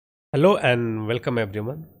Hello and welcome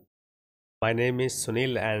everyone. My name is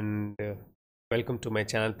Sunil and welcome to my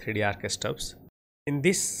channel 3D Architects. In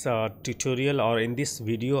this tutorial or in this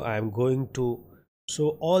video, I am going to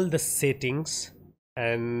show all the settings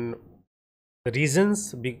and the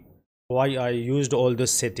reasons why I used all the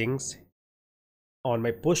settings on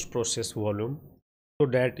my post-process volume so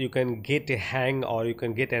that you can get a hang or you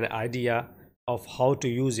can get an idea of how to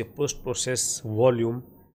use a post-process volume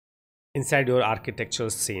inside your architectural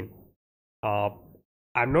scene. uh,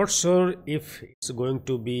 I'm not sure if it's going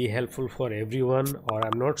to be helpful for everyone, or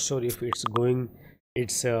I'm not sure if it's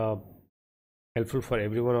helpful for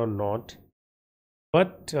everyone or not.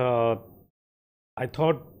 But I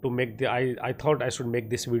thought to make I thought I should make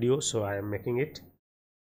this video, so I am making it.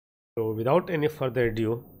 So without any further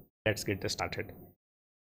ado, let's get started.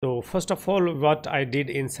 So first of all, what I did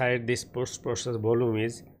inside this post-process volume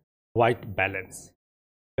is white balance.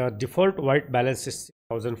 The default white balance is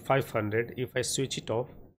 6500. If I switch it off,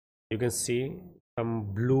 you can see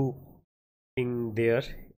some blue thing there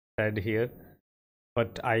inside here,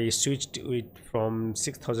 but I switched it from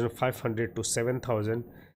 6500 to 7000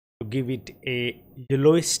 to give it a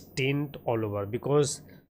yellowish tint all over, because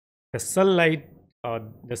the sunlight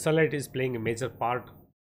is playing a major part of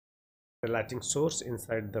the lighting source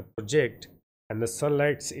inside the project, and the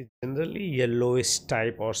sunlight is generally yellowish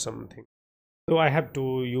type or something. So I have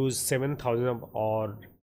to use 7000 or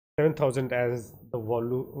 7000 as the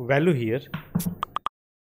value here.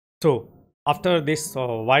 So after this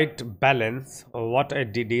white balance, what I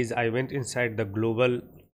did is I went inside the global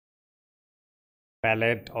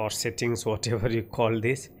palette or settings, whatever you call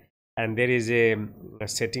this, and there is a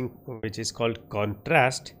setting which is called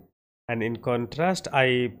contrast, and in contrast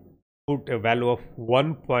I put a value of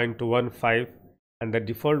 1.15 and the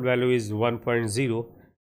default value is 1.0.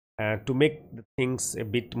 To make the things a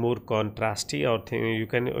bit more contrasty, or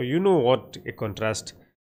you know what a contrast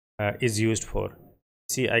is used for.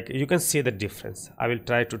 See, you can see the difference. I will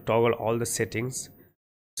try to toggle all the settings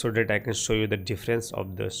so that I can show you the difference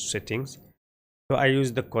of the settings. So I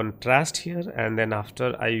use the contrast here, and then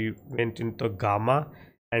after I went into gamma,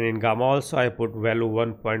 and in gamma also I put value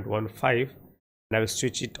 1.15, and I will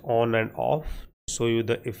switch it on and off to show you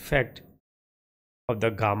the effect of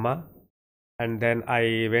the gamma. And then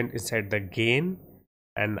I went inside the gain,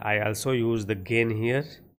 and I also use the gain here.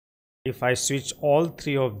 If I switch all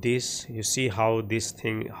three of these, you see how the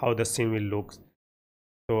scene will look.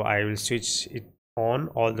 So I will switch it on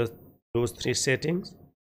all those three settings,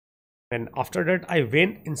 and after that I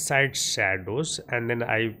went inside shadows, and then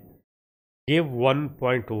I gave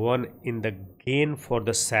 1.1 in the gain for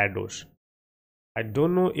the shadows. I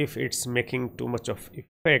don't know if it's making too much of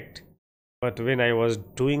effect, but when I was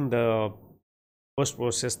doing the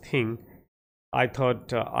post-process thing, I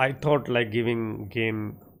thought like giving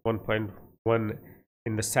gain 1.1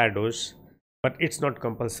 in the shadows, but it's not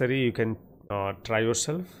compulsory. You can try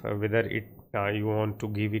yourself whether you want to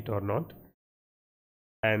give it or not.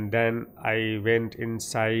 And then I went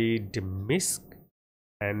inside the mix,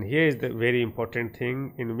 and here is the very important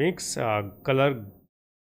thing in mix, color.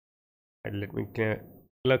 Let me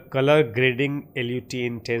color grading LUT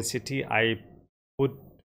intensity. I put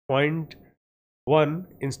 0.1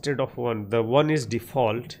 instead of 1. The 1 is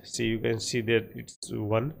default, so you can see that it's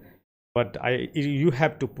 1, but you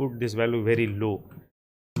have to put this value very low.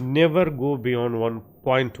 Never go beyond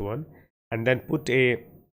 1.1, and then put a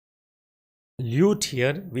LUT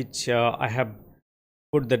here, which I have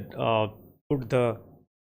put the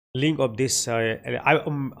link of this.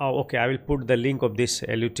 Okay, I will put the link of this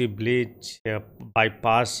LUT bleach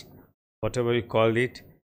bypass, whatever you call it,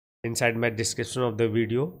 inside my description of the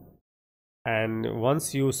video. And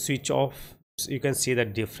once you switch off, you can see the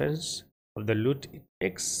difference of the LUT.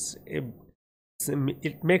 It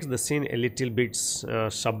makes the scene a little bit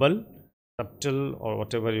subtle or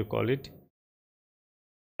whatever you call it.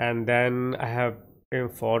 And then I have,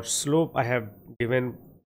 for slope, I have given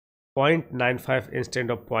 0.95 instead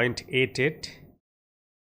of 0.88.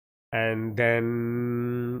 And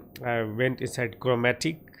then I went inside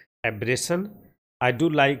chromatic aberration. I do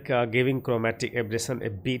like giving chromatic aberration a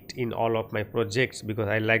bit in all of my projects, because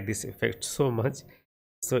I like this effect so much.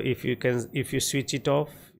 So if you switch it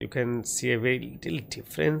off, you can see a very little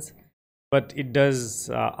difference, but it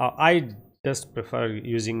does I just prefer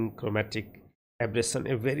using chromatic aberration,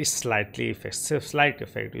 a very slight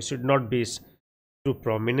effect. It should not be too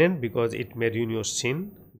prominent, because it may ruin your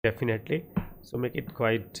scene, definitely. So make it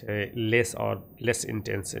quite less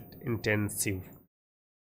intensive.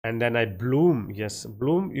 And then I bloom. Yes,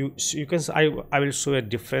 bloom. You can. I will show a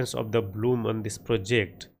difference of the bloom on this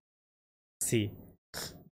project. See,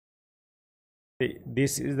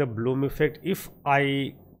 this is the bloom effect. If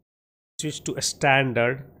I switch to a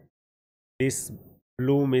standard, this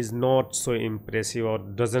bloom is not so impressive or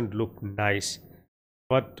doesn't look nice.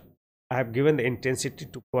 But I have given the intensity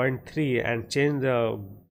to 0.3 and changed the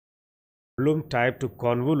bloom type to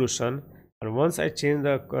convolution, and once I change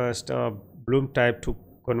the bloom type to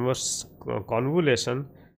convolution,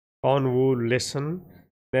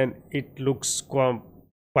 then it looks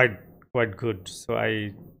quite good. So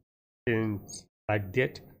I change like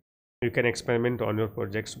that. You can experiment on your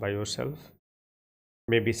projects by yourself.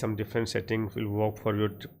 Maybe some different settings will work for your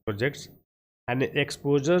projects. And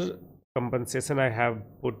exposure compensation, I have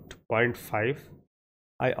put 0.5.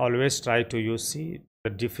 I always try to use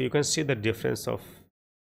you can see the difference of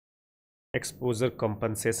exposure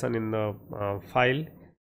compensation in the file.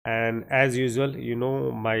 And as usual, you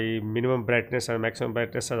know, my minimum brightness and maximum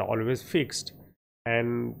brightness are always fixed,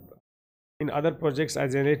 and in other projects I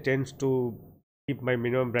generally tend to keep my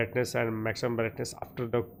minimum brightness and maximum brightness after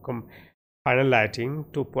the final lighting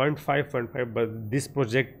to 0.5, but this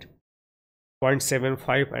project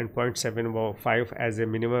 0.75 and 0.75 as a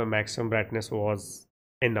minimum maximum brightness was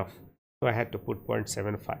enough, so I had to put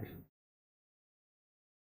 0.75.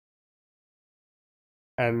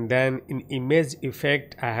 And then in image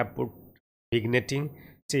effect I have put vignetting.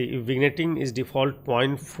 See, vignetting is default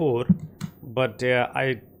 0.4, but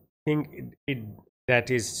I think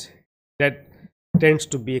that tends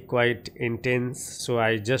to be quite intense, so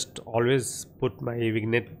I just always put my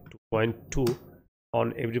vignette to 0.2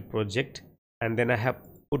 on every project. And then I have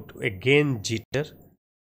put a gain jitter,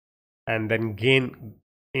 and then grain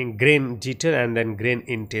jitter, and then grain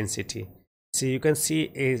intensity. So you can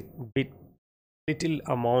see a little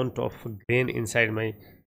amount of grain inside my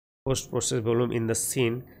PostProcessVolume in the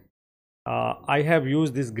scene. I have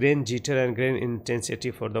used this grain jitter and grain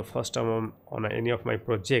intensity for the first time on any of my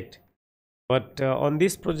project, but on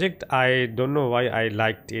this project I don't know why I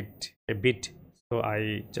liked it a bit, so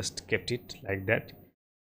I just kept it like that.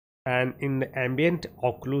 And in the ambient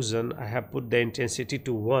occlusion I have put the intensity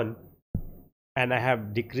to 1, and I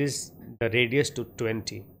have decreased the radius to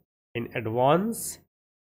 20. In advance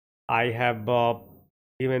I have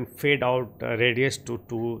given fade out radius to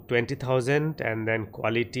 20,000, and then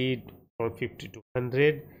quality from 50 to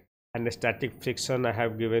 100, and the static friction I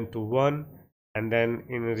have given to 1. And then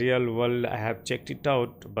in real world I have checked it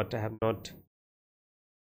out, but I have not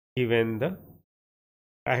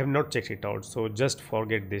checked it out, so just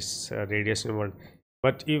forget this radius one.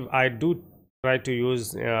 But if I do try to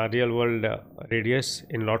use real world radius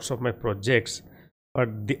in lots of my projects, but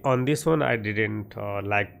on this one I didn't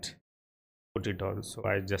put it on, so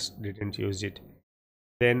I just didn't use it.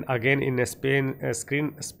 Then again in a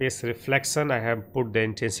screen space reflection I have put the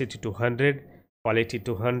intensity to 100, quality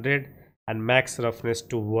to 100, and max roughness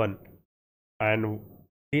to 1. And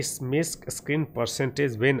this misc screen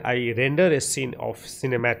percentage, when I render a scene of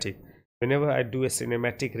cinematic, whenever I do a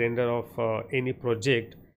cinematic render of any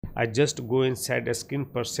project, I just go inside a screen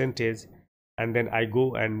percentage, and then I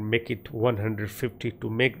go and make it 150 to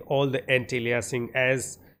make all the anti-aliasing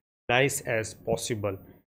as nice as possible.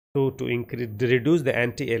 So to reduce the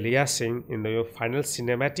anti-aliasing in your final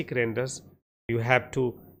cinematic renders, you have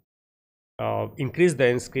to increase the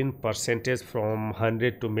in-screen percentage from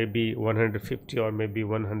 100 to maybe 150 or maybe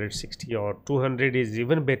 160 or 200 is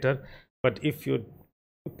even better. But if you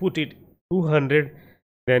put it 200,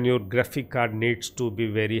 then your graphic card needs to be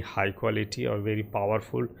very high quality or very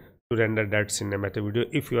powerful to render that cinematic video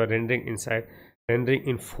if you are rendering in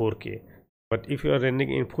 4K. But if you are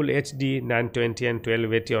rendering in full HD 920 and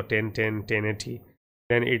 1280 or 1010 1080,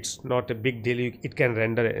 then it's not a big deal. It can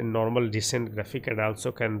render a normal decent graphic and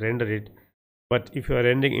also can render it. But if you are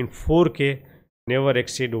rendering in 4K, never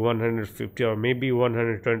exceed 150 or maybe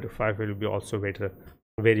 125 will be also better.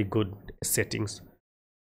 Very good settings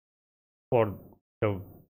for the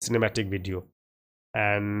cinematic video.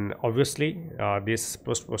 And obviously this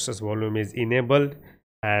PostProcessVolume is enabled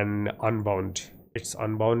and unbound. It's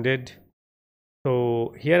unbounded.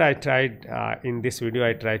 So here I tried in this video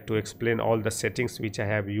I tried to explain all the settings which I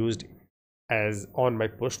have used as on my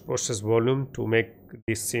PostProcessVolume to make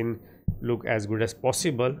this scene look as good as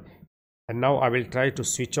possible. And now I will try to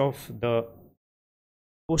switch off the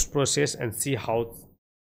post process and see how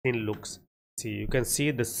scene looks. See, you can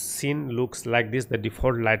see the scene looks like this. The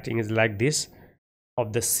default lighting is like this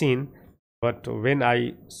of the scene, but when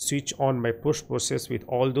I switch on my post process with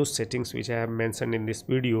all those settings which I have mentioned in this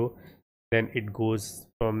video, then it goes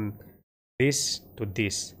from this to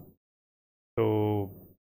this. So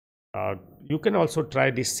you can also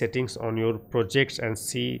try these settings on your projects and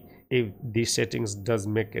see if these settings does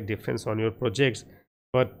make a difference on your projects.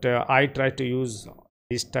 but I try to use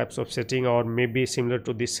these types of setting or maybe similar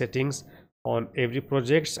to these settings on every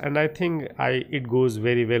projects, and I think it goes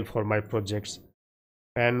very well for my projects.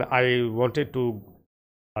 And I wanted to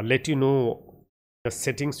let you know the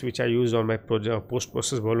settings which I use on my project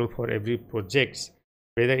PostProcessVolume for every projects,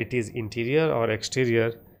 whether it is interior or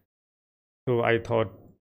exterior. So I thought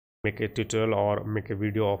make a tutorial or make a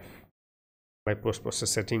video of my post-process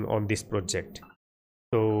setting on this project.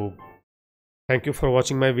 So thank you for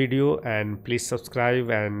watching my video, and please subscribe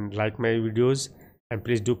and like my videos, and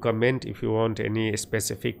please do comment if you want any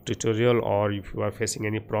specific tutorial or if you are facing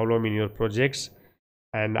any problem in your projects,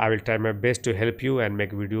 and I will try my best to help you and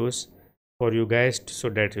make videos for you guys so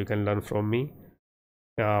that you can learn from me.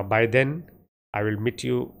 By then I will meet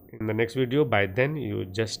you in the next video. By then you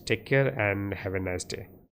just take care and have a nice day.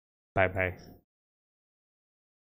 Bye bye.